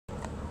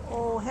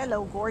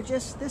hello,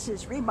 gorgeous. This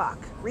is Reebok.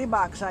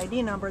 Reebok's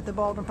ID number at the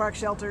Baldwin Park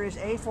shelter is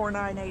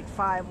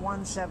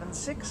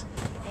A4985176,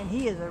 and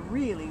he is a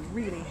really,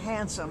 really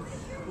handsome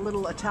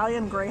little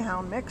Italian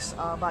Greyhound mix,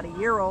 about a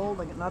year old,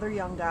 like another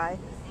young guy.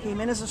 Came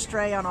in as a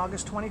stray on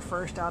August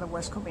 21st out of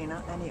West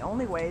Covina, and he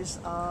only weighs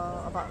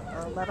about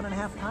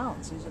 11.5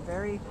 pounds. He's a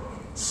very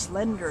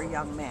slender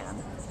young man.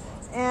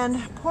 And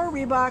poor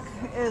Reebok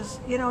is,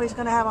 he's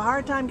going to have a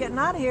hard time getting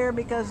out of here,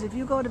 because if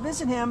you go to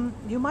visit him,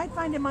 you might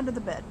find him under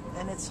the bed.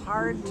 And it's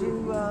hard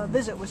to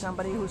visit with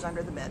somebody who's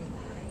under the bed.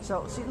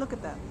 So, see, look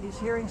at that. He's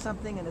hearing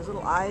something and his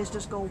little eyes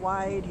just go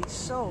wide. He's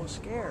so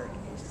scared.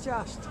 He's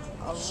just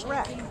a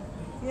wreck.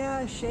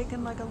 Yeah,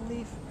 shaking like a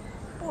leaf.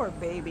 Poor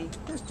baby.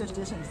 This just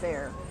isn't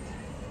fair.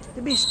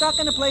 To be stuck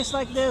in a place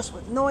like this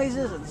with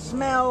noises and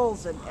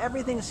smells and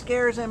everything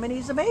scares him, and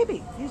he's a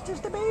baby. He's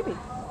just a baby.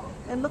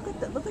 And look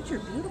at your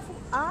beautiful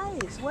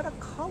eyes. What a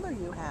color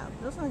you have.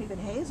 Those aren't even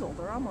hazel.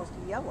 They're almost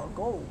yellow,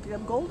 gold. You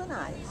have golden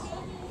eyes.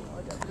 Oh,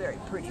 you're a very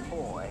pretty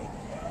boy.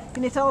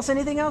 Can you tell us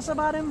anything else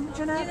about him,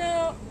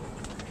 Jeanette?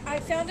 I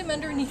found him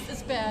underneath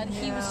this bed.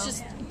 Yeah. He was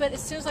just, but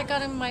as soon as I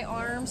got him in my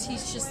arms,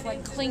 he's just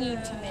like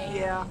clinging to me.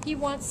 Yeah. He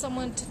wants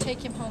someone to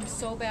take him home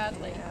so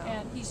badly, Yeah.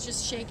 and he's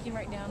just shaking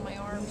right now in my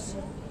arms.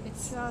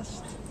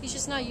 He's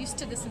just not used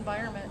to this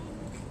environment.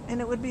 And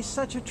it would be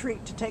such a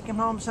treat to take him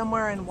home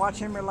somewhere and watch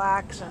him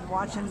relax and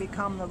watch him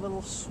become the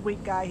little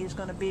sweet guy he's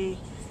going to be.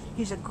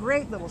 He's a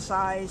great little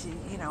size.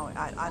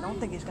 I don't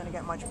think he's going to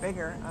get much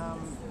bigger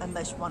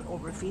unless one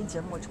overfeeds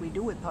him, which we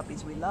do with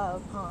puppies we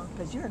love, huh?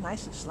 Because you're a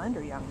nice and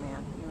slender young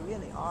man. You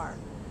really are.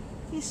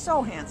 He's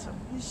so handsome.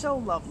 He's so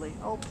lovely.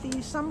 Oh,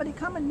 please, somebody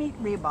come and meet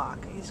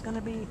Reebok. He's going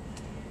to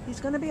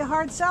be a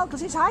hard sell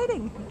because he's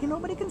hiding.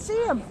 Nobody can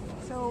see him.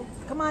 So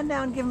come on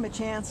down, give him a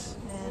chance,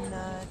 and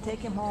take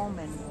him home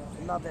and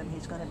love him.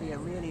 He's going to be a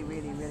really,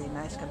 really, really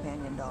nice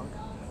companion dog.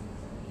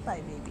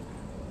 Bye, baby,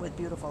 with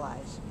beautiful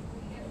eyes.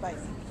 Bye,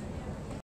 baby.